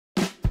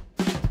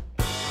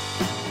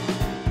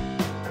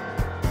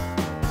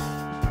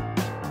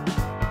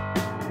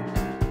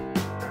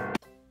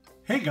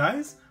Hey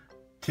guys,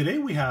 today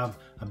we have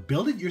a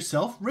Build It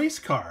Yourself race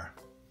car.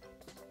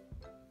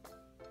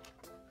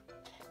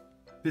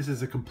 This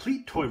is a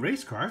complete toy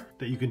race car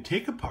that you can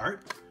take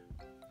apart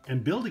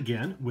and build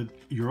again with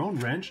your own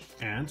wrench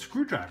and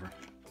screwdriver.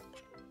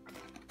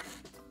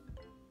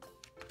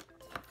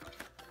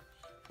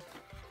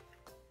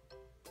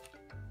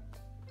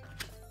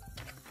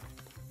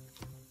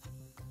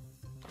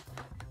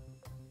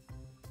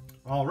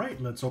 All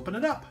right, let's open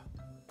it up.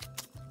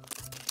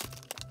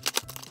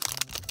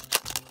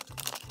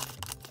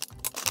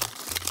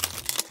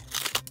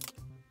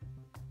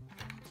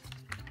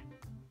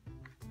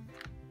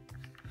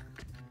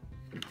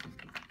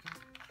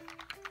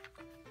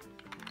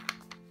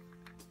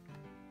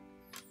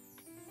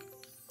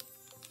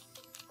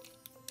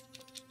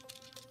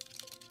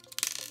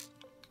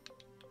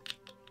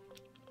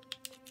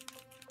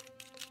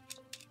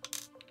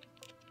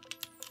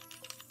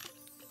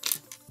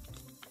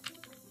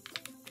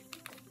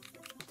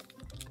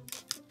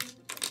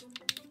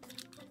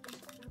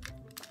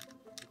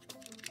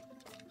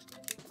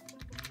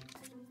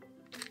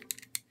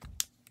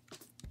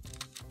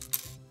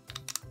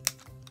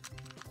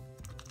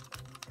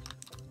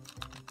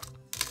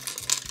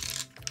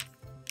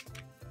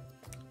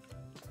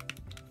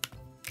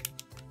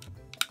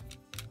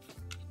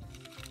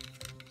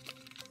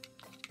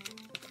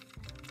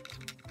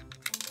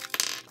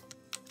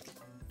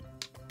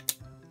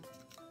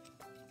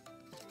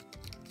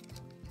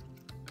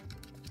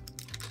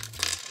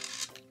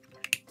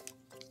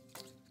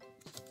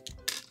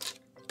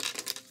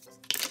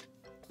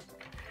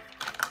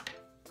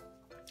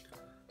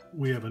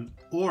 We have an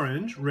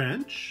orange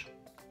wrench,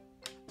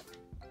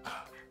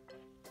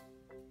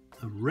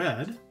 a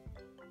red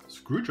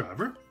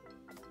screwdriver,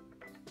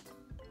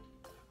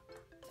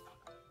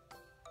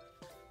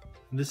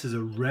 and this is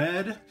a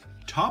red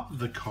top of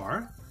the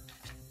car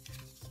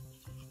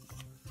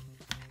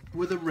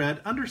with a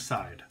red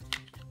underside.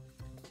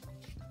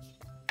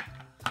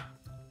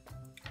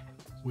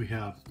 We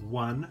have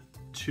 1,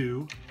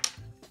 2,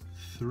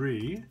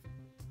 3,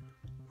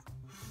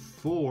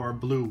 4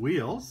 blue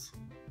wheels.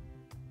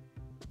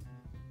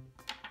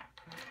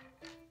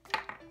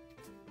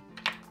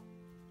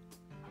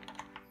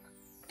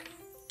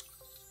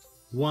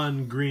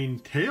 One green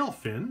tail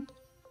fin,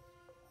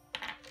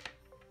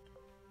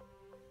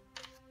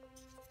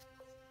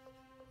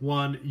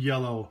 one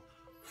yellow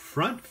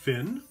front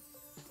fin,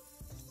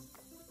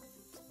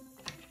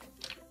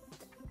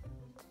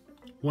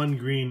 one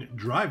green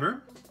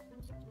driver,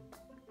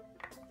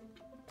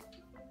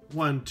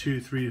 1,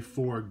 2, 3,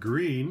 4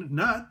 green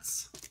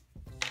nuts,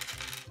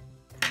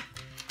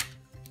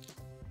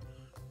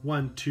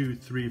 1, 2,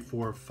 3,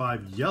 4,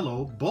 5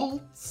 yellow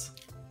bolts,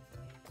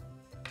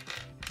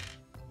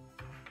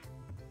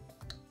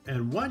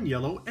 and 1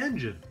 yellow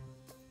engine.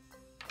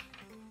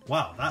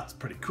 Wow, that's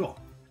pretty cool.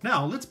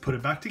 Now let's put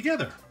it back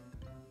together.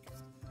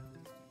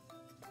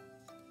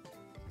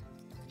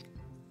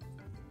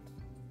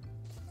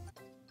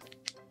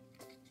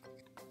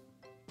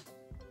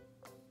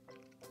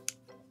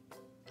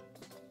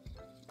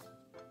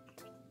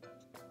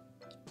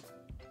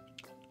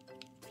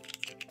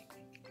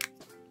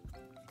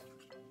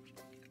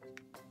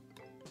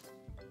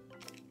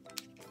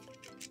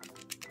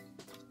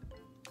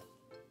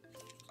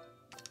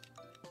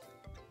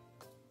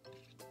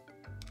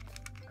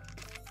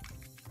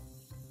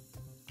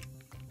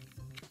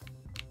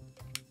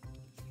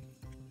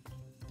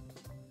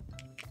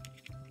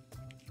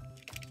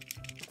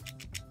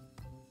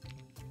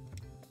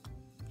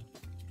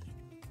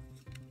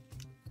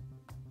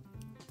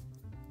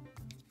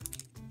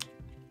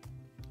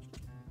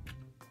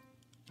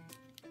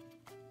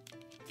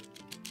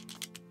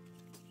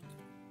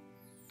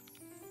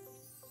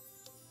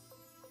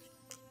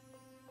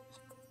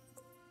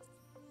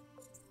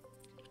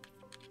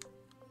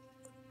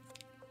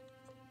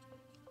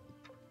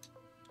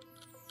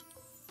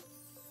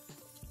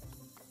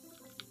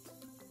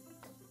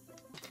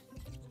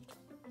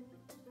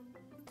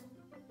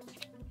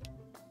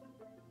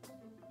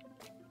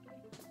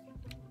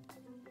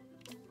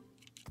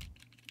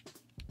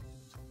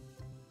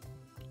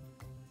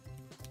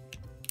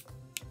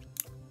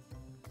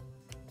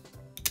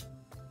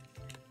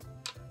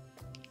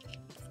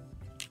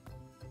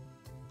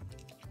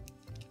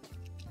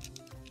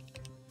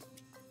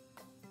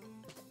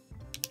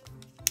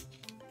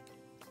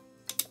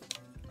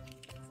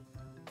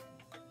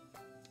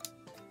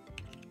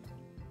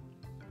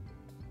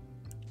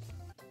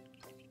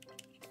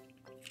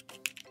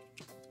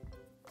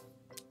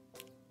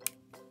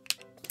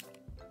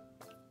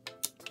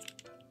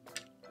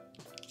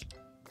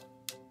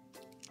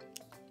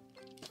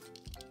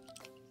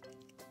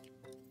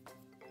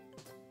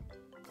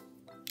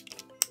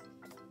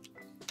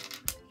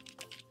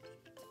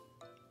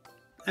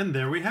 And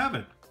there we have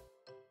it.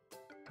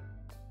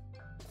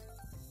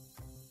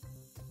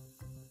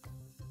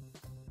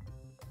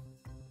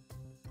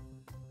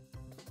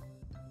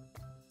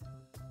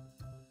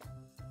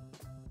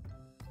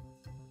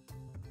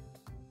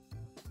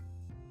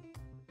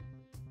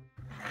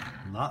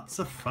 Lots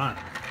of fun.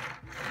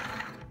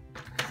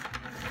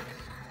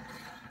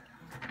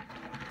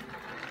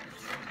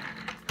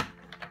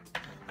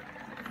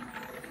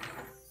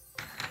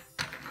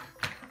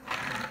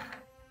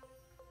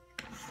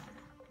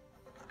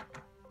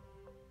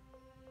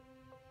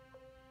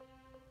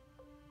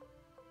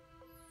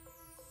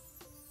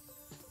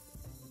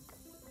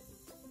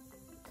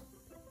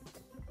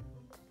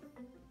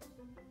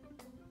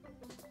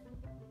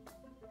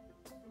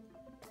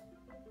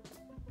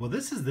 Well,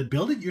 this is the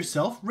Build It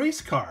Yourself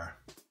Racecar.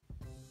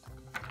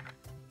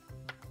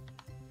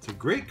 It's a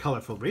great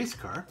colorful race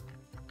car,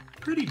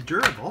 pretty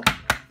durable,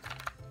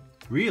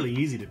 really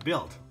easy to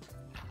build.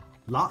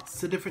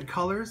 Lots of different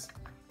colors,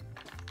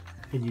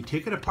 and you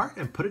take it apart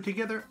and put it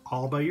together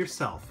all by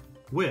yourself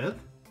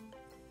with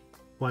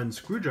one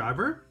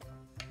screwdriver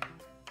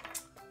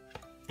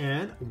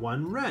and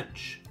one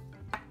wrench.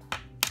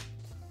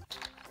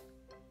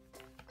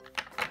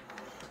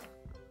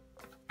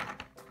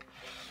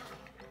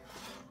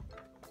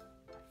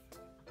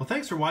 Well,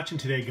 thanks for watching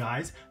today,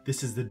 guys.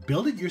 This is the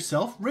Build It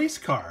Yourself race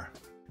car.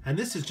 And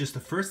this is just the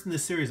first in the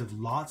series of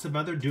lots of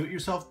other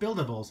do-it-yourself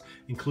buildables,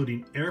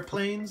 including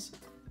airplanes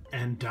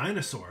and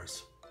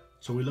dinosaurs.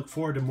 So we look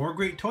forward to more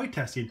great toy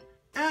testing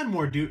and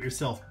more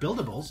do-it-yourself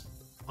buildables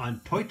on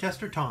Toy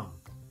Tester Tom.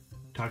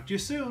 Talk to you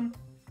soon.